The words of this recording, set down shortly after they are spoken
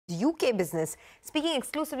UK business. Speaking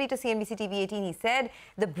exclusively to CNBC-TV18, he said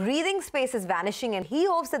the breathing space is vanishing and he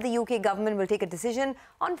hopes that the UK government will take a decision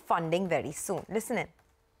on funding very soon. Listen in.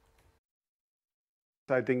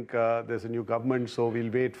 I think there's a new government, so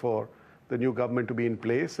we'll wait for the new government to be in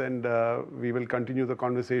place, and we will continue the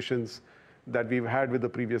conversations that we've had with the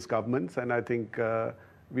previous governments, and I think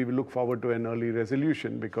we will look forward to an early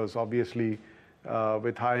resolution, because obviously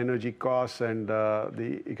with high energy costs and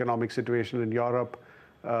the economic situation in Europe,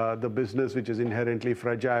 the business, which is inherently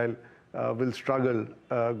fragile, will struggle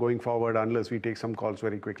going forward unless we take some calls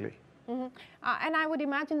very quickly. Mm-hmm. And I would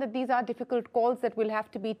imagine that these are difficult calls that will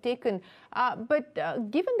have to be taken. But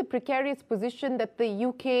given the precarious position that the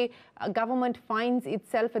UK government finds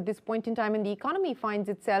itself at this point in time, and the economy finds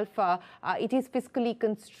itself, it is fiscally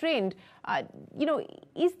constrained.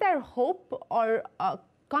 Is there hope or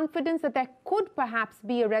confidence that there could perhaps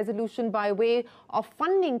be a resolution by way of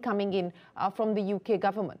funding coming in from the UK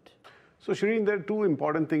government? So, Shireen, there are two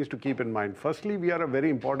important things to keep in mind. Firstly, we are a very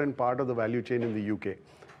important part of the value chain in the UK.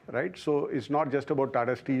 Right? So it's not just about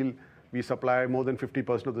Tata Steel. We supply more than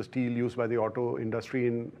 50% of the steel used by the auto industry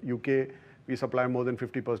in UK. We supply more than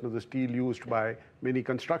 50% of the steel used by many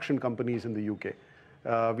construction companies in the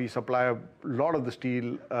UK. We supply a lot of the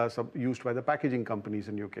steel used by the packaging companies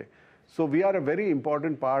in UK. So we are a very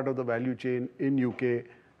important part of the value chain in UK,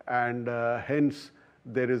 and hence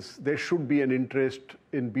there should be an interest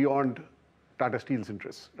in beyond Tata Steel's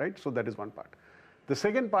interests, right? So that is one part. The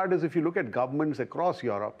second part is, if you look at governments across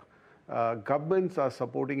Europe, governments are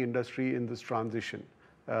supporting industry in this transition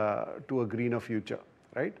to a greener future,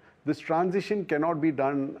 right? This transition cannot be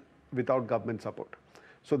done without government support.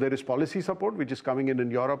 So there is policy support, which is coming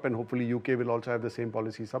in Europe, and hopefully UK will also have the same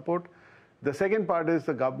policy support. The second part is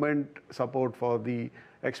the government support for the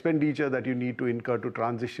expenditure that you need to incur to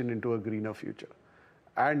transition into a greener future.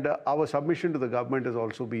 And our submission to the government has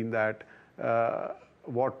also been that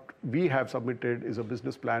what we have submitted is a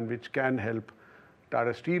business plan which can help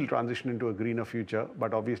Tata Steel transition into a greener future,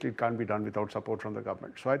 but obviously it can't be done without support from the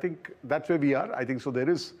government. So I think that's where we are. I think so there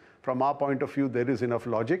is, from our point of view, there is enough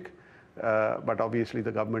logic, but obviously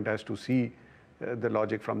the government has to see the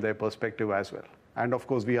logic from their perspective as well. And of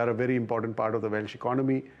course, we are a very important part of the Welsh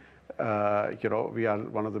economy. We are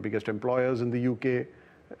one of the biggest employers in the UK.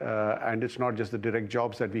 And it's not just the direct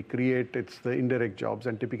jobs that we create, it's the indirect jobs.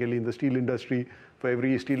 And typically in the steel industry, for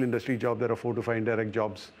every steel industry job, there are 4 to 5 indirect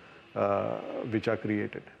jobs which are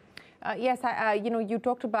created. Yes, you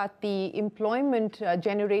talked about the employment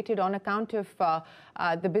generated on account of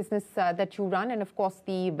the business that you run, and of course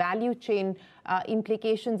the value chain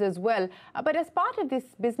implications as well. But as part of this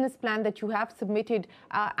business plan that you have submitted,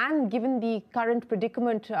 and given the current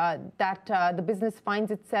predicament that the business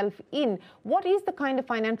finds itself in, what is the kind of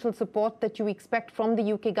financial support that you expect from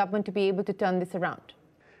the UK government to be able to turn this around?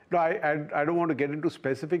 No, I don't want to get into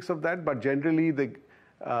specifics of that, but generally the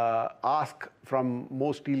ask from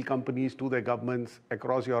most steel companies to their governments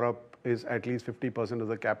across Europe is at least 50% of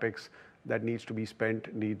the capex that needs to be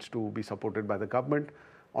spent needs to be supported by the government.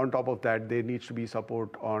 On top of that, there needs to be support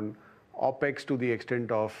on OPEX to the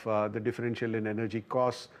extent of the differential in energy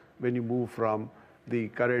costs when you move from the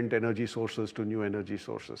current energy sources to new energy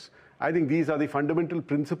sources. I think these are the fundamental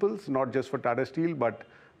principles, not just for Tata Steel, but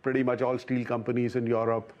pretty much all steel companies in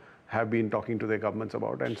Europe have been talking to their governments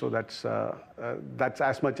about, and so that's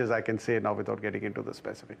as much as I can say now without getting into the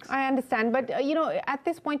specifics. I understand, but at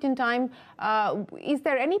this point in time, is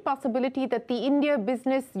there any possibility that the India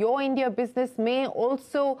business, your India business, may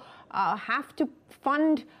also have to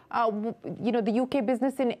fund, the UK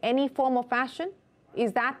business in any form or fashion?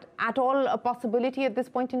 Is that at all a possibility at this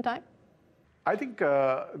point in time? I think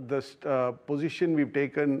the position we've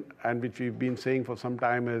taken, and which we've been saying for some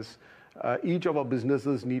time, is each of our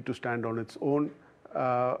businesses need to stand on its own.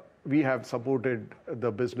 We have supported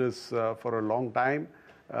the business for a long time.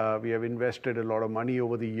 We have invested a lot of money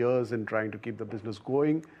over the years in trying to keep the business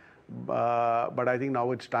going. But I think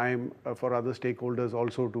now it's time for other stakeholders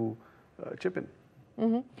also to chip in.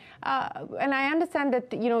 Mm-hmm. And I understand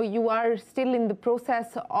that you are still in the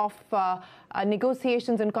process of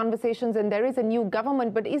negotiations and conversations, and there is a new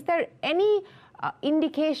government. But is there any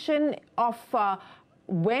indication of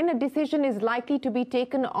when a decision is likely to be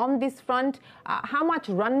taken on this front? How much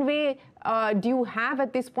runway do you have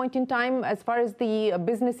at this point in time as far as the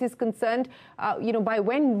business is concerned? By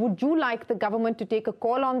when would you like the government to take a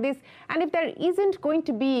call on this? And if there isn't going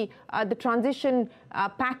to be the transition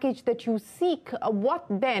package that you seek, what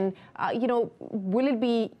then? Will it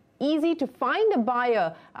be easy to find a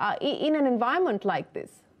buyer in an environment like this?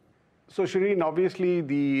 So, Shireen, obviously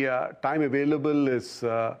the time available is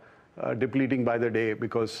depleting by the day,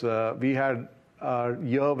 because we had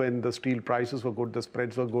year when the steel prices were good, the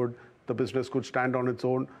spreads were good, the business could stand on its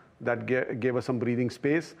own. That gave us some breathing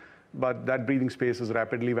space, but that breathing space is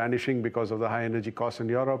rapidly vanishing because of the high energy costs in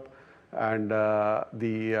Europe and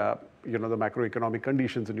the macroeconomic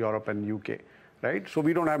conditions in Europe and UK, right? So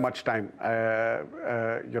we don't have much time,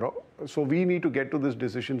 So we need to get to this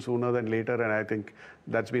decision sooner than later, and I think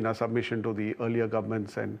that's been a submission to the earlier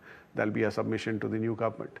governments, and there'll be a submission to the new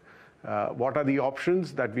government. What are the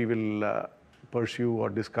options that we will pursue or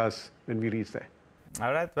discuss when we reach there?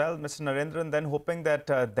 All right, well, Mr. Narendran, then hoping that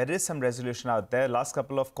there is some resolution out there. Last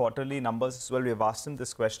couple of quarterly numbers as well, we've asked him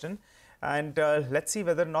this question. And let's see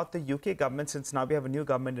whether or not the UK government, since now we have a new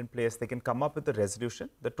government in place, they can come up with a resolution.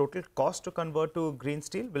 The total cost to convert to green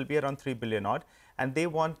steel will be around 3 billion odd, and they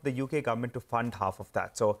want the UK government to fund half of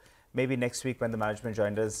that. So maybe next week when the management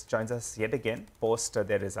joins us yet again, post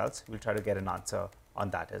their results, we'll try to get an answer on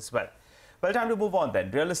that as well. Well, time to move on then.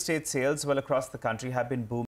 Real estate sales well across the country have been booming.